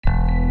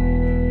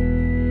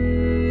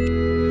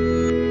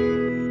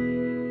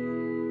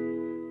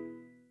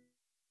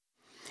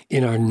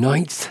In our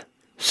 9th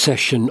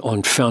session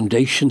on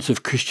Foundations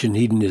of Christian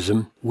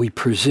Hedonism, we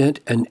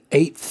present an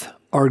 8th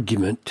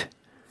argument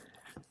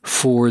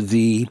for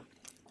the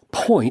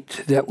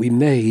point that we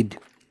made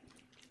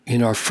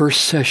in our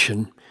first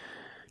session,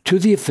 to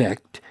the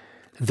effect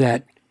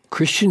that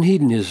Christian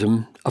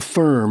hedonism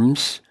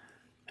affirms,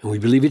 and we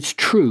believe it's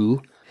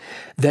true,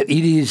 that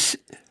it is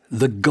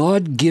the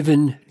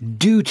God-given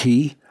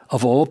duty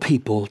of all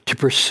people to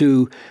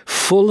pursue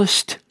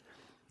fullest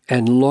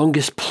and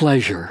longest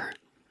pleasure,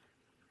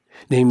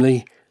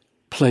 namely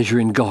pleasure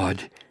in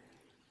God.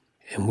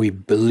 And we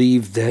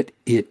believe that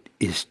it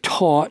is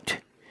taught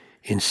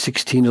in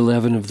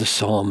 16:11 of the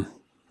Psalm.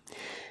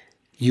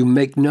 You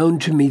make known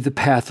to me the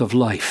path of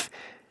life.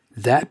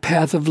 That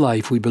path of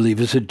life, we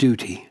believe, is a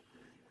duty.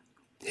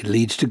 It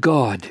leads to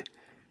God,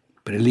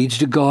 but it leads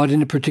to God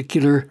in a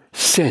particular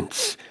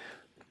sense.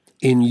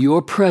 In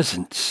your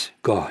presence,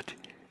 God,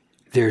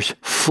 there's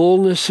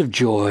fullness of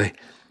joy.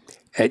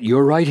 At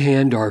your right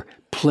hand are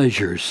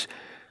pleasures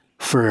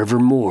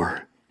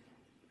forevermore.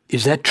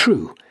 Is that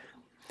true?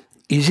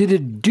 Is it a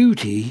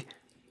duty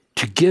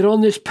to get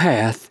on this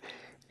path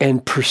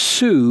and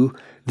pursue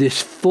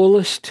this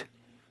fullest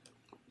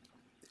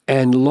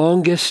and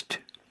longest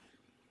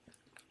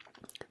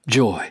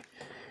joy?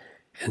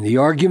 And the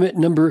argument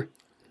number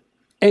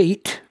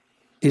 8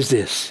 is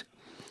this.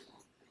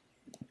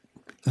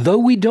 Though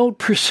we don't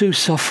pursue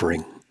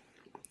suffering,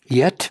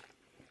 yet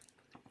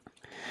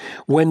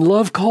when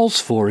love calls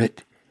for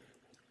it,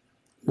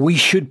 we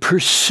should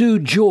pursue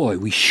joy.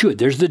 We should.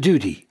 There's the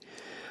duty.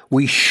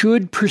 We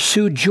should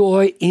pursue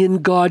joy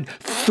in God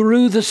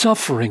through the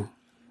suffering.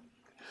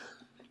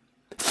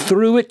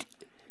 Through it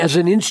as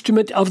an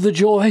instrument of the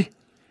joy.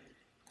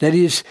 That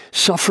is,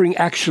 suffering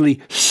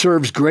actually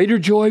serves greater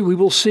joy, we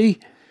will see.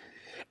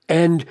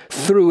 And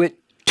through it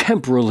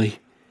temporally.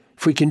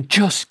 If we can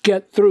just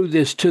get through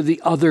this to the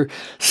other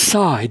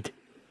side.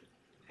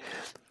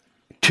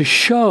 To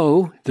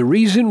show the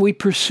reason we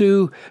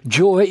pursue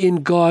joy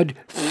in God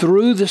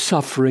through the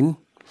suffering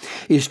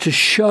is to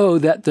show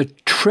that the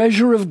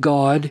treasure of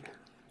God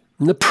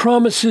and the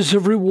promises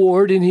of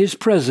reward in His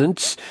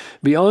presence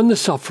beyond the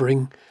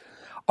suffering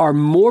are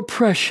more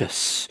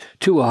precious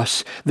to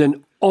us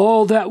than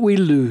all that we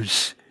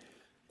lose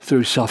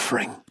through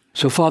suffering.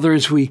 So, Father,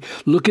 as we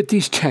look at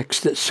these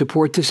texts that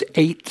support this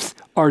 8th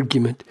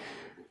argument,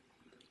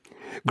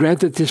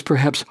 grant that this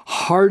perhaps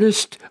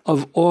hardest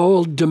of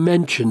all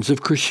dimensions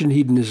of Christian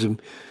hedonism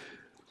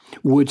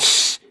would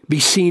be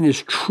seen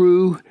as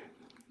true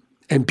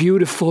and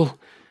beautiful,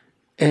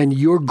 and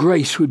your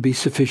grace would be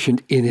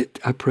sufficient in it.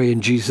 I pray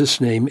in Jesus'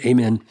 name,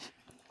 amen.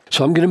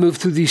 So I'm going to move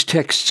through these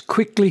texts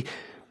quickly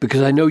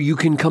because I know you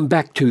can come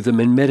back to them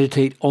and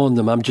meditate on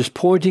them. I'm just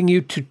pointing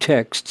you to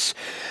texts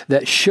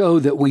that show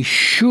that we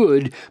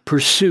should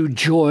pursue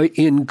joy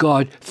in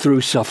God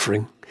through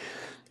suffering.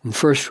 And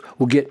first,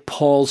 we'll get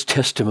Paul's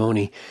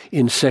testimony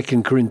in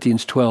 2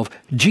 Corinthians 12.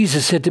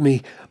 Jesus said to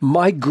me,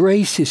 "My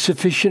grace is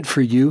sufficient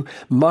for you.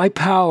 My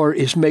power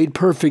is made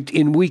perfect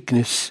in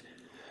weakness."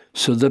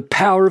 So the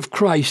power of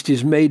Christ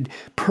is made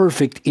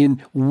perfect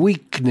in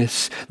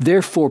weakness.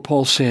 Therefore,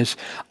 Paul says,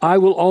 I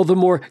will all the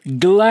more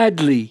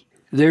gladly,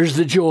 there's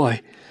the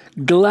joy,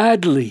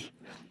 gladly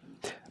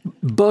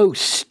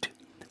boast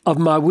of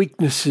my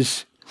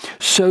weaknesses,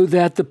 so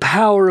that the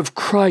power of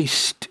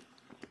Christ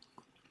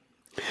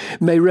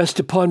may rest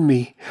upon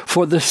me.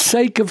 For the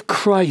sake of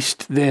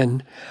Christ,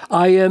 then,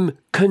 I am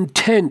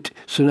content.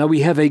 So now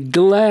we have a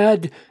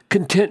glad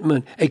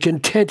contentment, a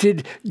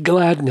contented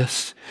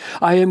gladness.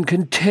 I am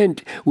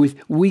content with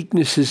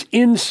weaknesses,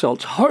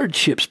 insults,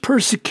 hardships,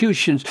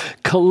 persecutions,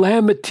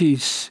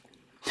 calamities.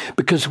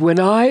 Because when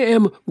I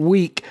am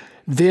weak,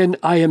 then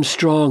I am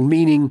strong,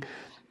 meaning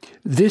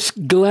this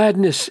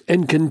gladness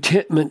and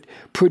contentment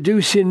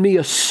produce in me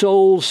a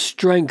soul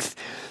strength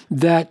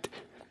that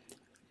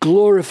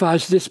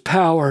glorifies this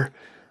power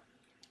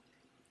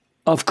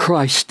of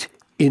Christ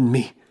in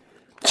me.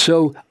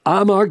 So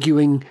I'm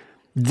arguing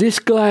this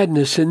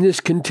gladness and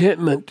this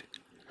contentment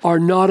are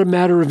not a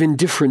matter of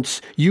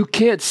indifference. You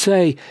can't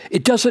say,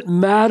 it doesn't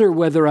matter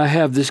whether I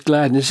have this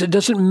gladness. It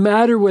doesn't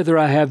matter whether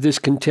I have this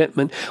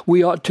contentment.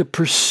 We ought to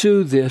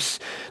pursue this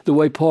the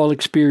way Paul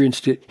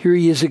experienced it. Here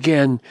he is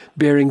again,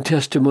 bearing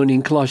testimony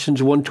in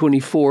Colossians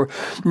 1:24.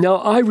 Now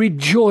I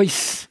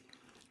rejoice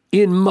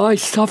in my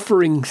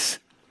sufferings.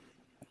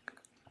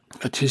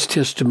 That's his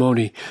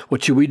testimony.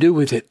 What should we do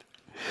with it?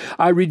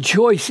 I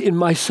rejoice in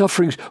my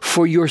sufferings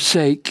for your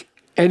sake,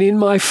 and in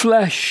my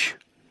flesh,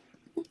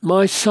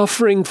 my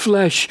suffering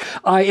flesh,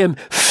 I am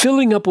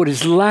filling up what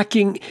is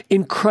lacking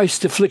in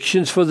Christ's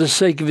afflictions for the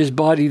sake of his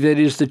body, that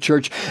is the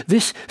church.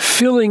 This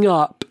filling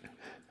up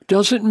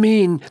doesn't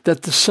mean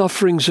that the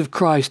sufferings of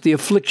Christ, the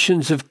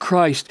afflictions of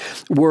Christ,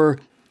 were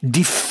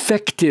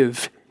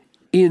defective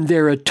in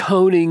their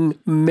atoning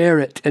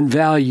merit and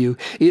value.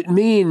 It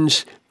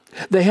means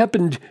they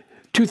happened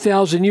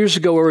 2,000 years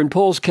ago, or in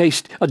Paul's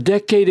case, a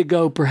decade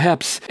ago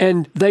perhaps,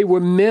 and they were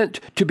meant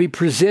to be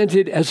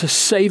presented as a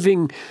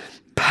saving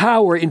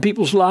power in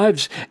people's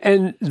lives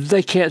and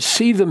they can't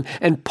see them.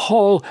 And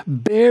Paul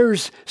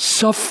bears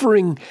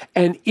suffering,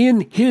 and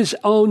in his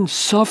own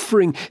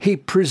suffering, he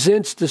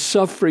presents the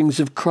sufferings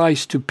of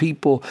Christ to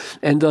people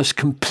and thus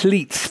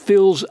completes,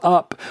 fills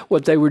up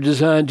what they were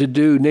designed to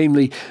do,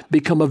 namely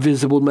become a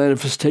visible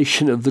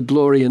manifestation of the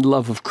glory and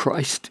love of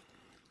Christ.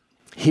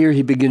 Here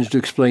he begins to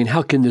explain,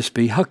 how can this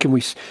be? How can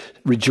we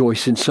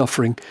rejoice in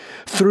suffering?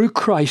 Through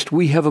Christ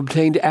we have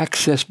obtained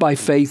access by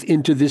faith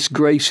into this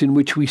grace in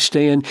which we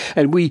stand,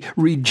 and we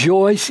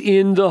rejoice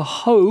in the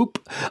hope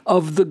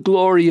of the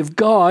glory of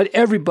God.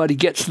 Everybody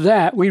gets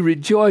that. We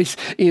rejoice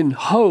in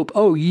hope.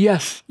 Oh,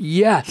 yes,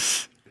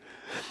 yes.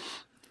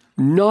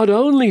 Not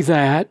only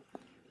that,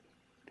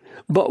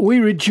 but we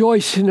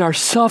rejoice in our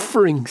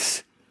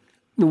sufferings.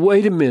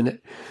 Wait a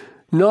minute.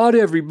 Not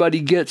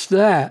everybody gets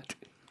that.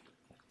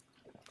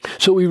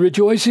 So we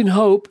rejoice in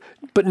hope,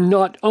 but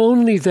not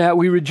only that,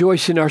 we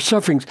rejoice in our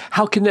sufferings.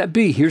 How can that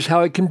be? Here's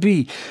how it can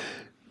be.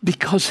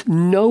 Because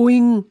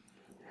knowing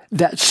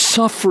that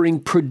suffering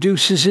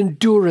produces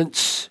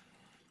endurance,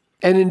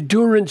 and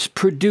endurance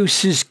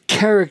produces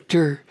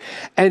character,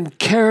 and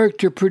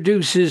character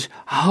produces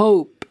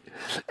hope,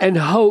 and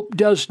hope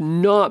does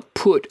not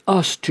put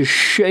us to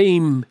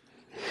shame,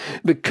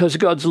 because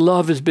God's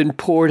love has been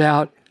poured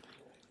out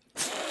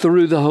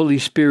through the Holy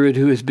Spirit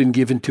who has been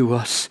given to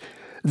us.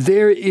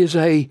 There is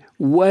a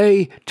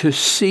way to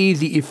see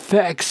the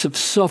effects of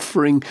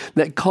suffering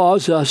that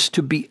cause us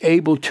to be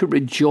able to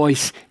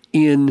rejoice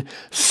in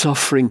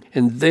suffering.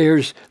 And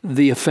there's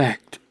the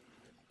effect.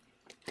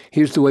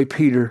 Here's the way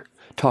Peter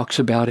talks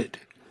about it.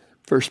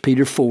 1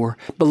 Peter 4,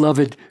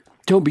 Beloved,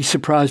 don't be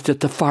surprised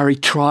at the fiery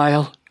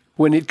trial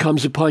when it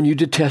comes upon you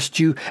to test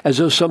you as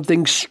though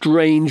something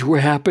strange were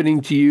happening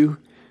to you.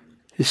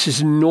 This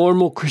is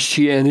normal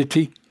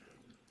Christianity.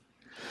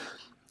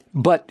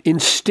 But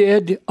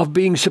instead of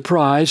being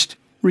surprised,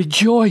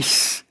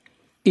 rejoice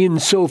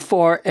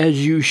insofar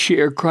as you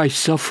share Christ's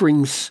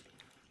sufferings.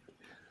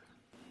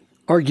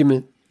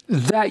 Argument,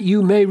 that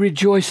you may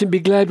rejoice and be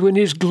glad when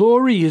his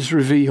glory is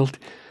revealed.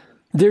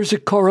 There's a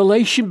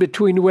correlation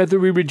between whether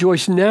we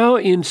rejoice now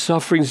in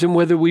sufferings and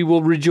whether we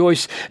will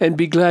rejoice and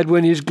be glad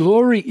when his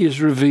glory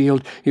is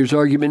revealed. Here's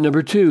argument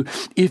number 2.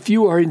 If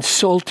you are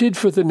insulted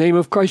for the name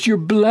of Christ, you're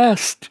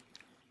blessed.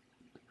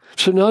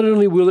 So not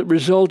only will it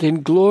result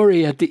in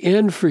glory at the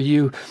end for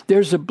you,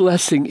 there's a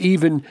blessing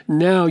even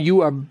now.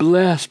 You are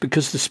blessed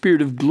because the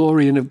Spirit of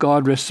glory and of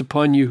God rests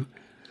upon you.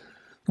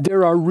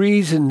 There are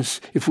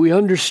reasons, if we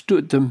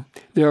understood them,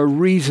 there are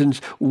reasons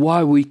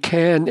why we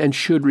can and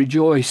should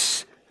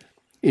rejoice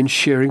in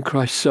sharing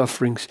Christ's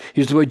sufferings.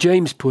 Here's the way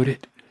James put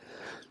it.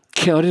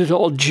 Count it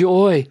all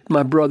joy,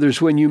 my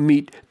brothers, when you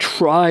meet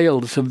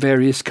trials of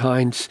various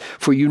kinds,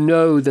 for you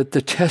know that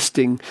the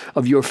testing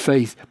of your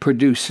faith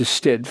produces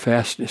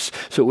steadfastness.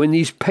 So when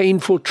these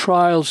painful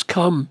trials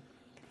come,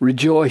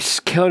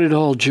 rejoice, count it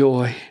all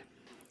joy.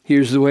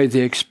 Here's the way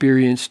they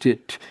experienced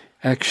it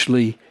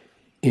actually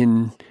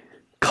in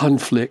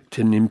conflict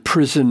and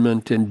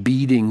imprisonment and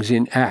beatings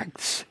in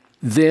Acts.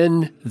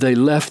 Then they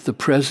left the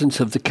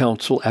presence of the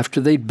council after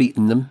they'd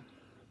beaten them,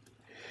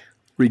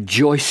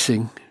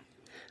 rejoicing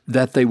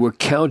that they were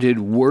counted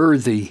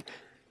worthy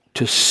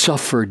to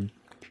suffer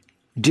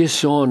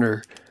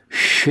dishonor,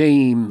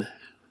 shame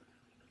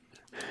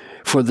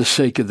for the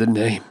sake of the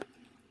name.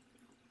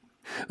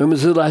 When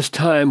was the last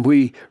time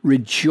we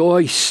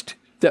rejoiced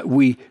that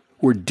we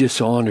were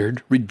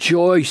dishonored,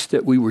 rejoiced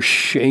that we were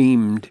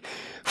shamed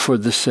for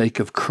the sake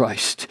of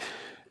Christ?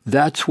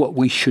 That's what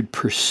we should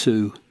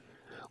pursue.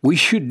 We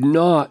should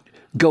not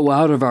go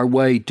out of our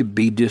way to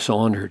be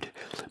dishonored.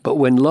 But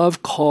when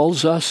love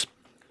calls us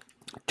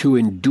to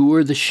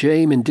endure the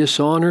shame and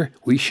dishonor,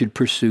 we should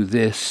pursue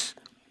this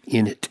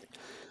in it.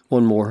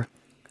 One more.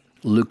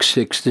 Luke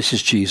 6, this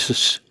is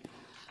Jesus.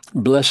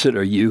 Blessed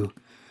are you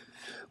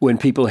when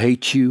people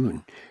hate you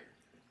and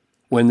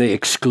when they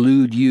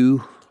exclude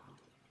you,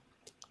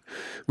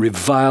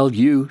 revile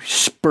you,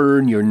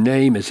 spurn your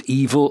name as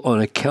evil on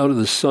account of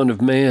the Son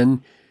of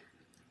Man.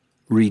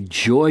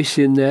 Rejoice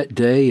in that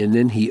day, and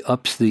then he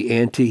ups the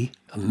ante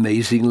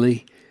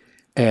amazingly,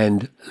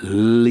 and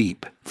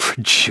leap for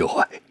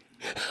joy.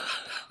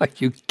 Are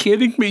you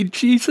kidding me,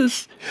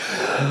 Jesus?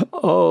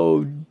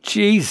 Oh,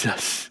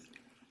 Jesus.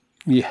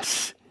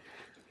 Yes.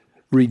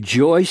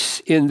 Rejoice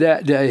in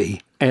that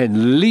day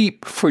and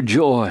leap for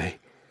joy.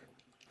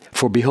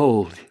 For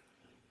behold,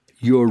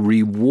 your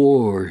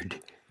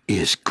reward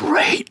is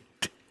great.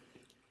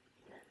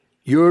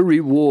 Your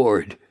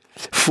reward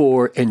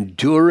for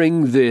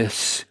enduring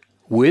this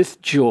with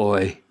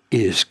joy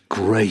is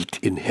great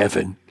in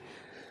heaven.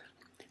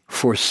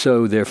 For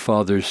so their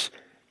fathers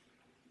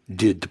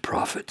did the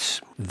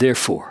prophets.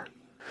 Therefore,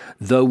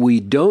 though we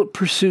don't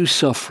pursue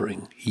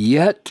suffering,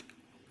 yet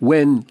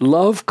when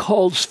love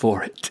calls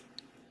for it,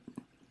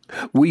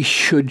 we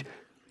should,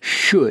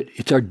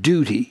 it's our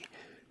duty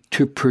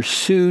to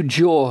pursue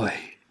joy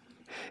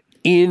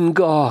in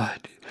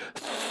God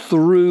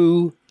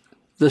through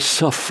the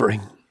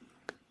suffering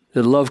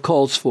that love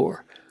calls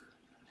for,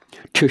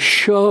 to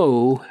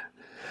show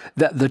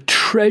that the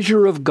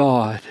treasure of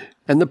God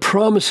and the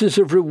promises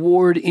of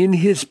reward in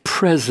his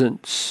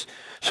presence.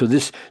 So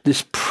this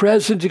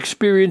present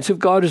experience of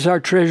God as our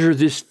treasure,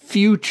 this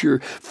future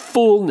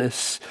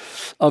fullness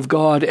of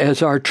God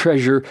as our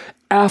treasure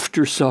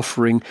after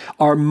suffering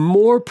are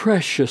more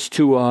precious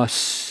to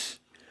us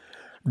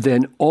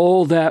than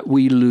all that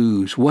we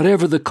lose,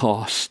 whatever the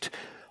cost,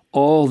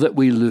 all that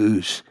we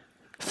lose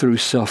through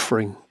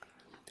suffering.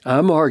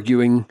 I'm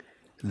arguing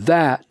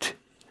that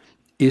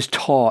is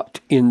taught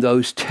in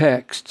those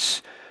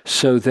texts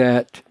so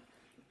that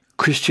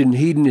Christian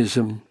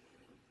hedonism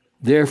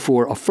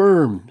therefore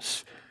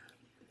affirms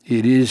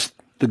it is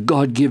the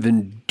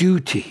God-given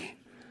duty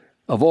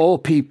of all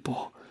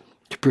people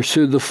to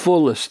pursue the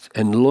fullest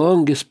and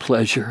longest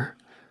pleasure,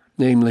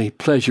 namely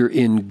pleasure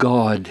in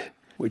God,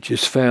 which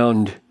is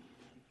found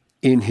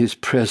in his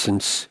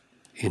presence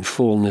in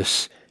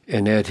fullness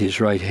and at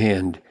his right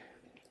hand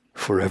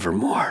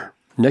forevermore.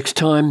 Next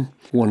time,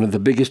 one of the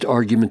biggest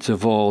arguments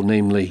of all,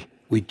 namely,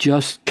 we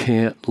just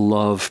can't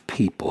love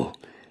people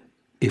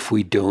if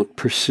we don't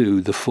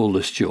pursue the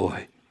fullest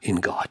joy in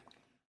God.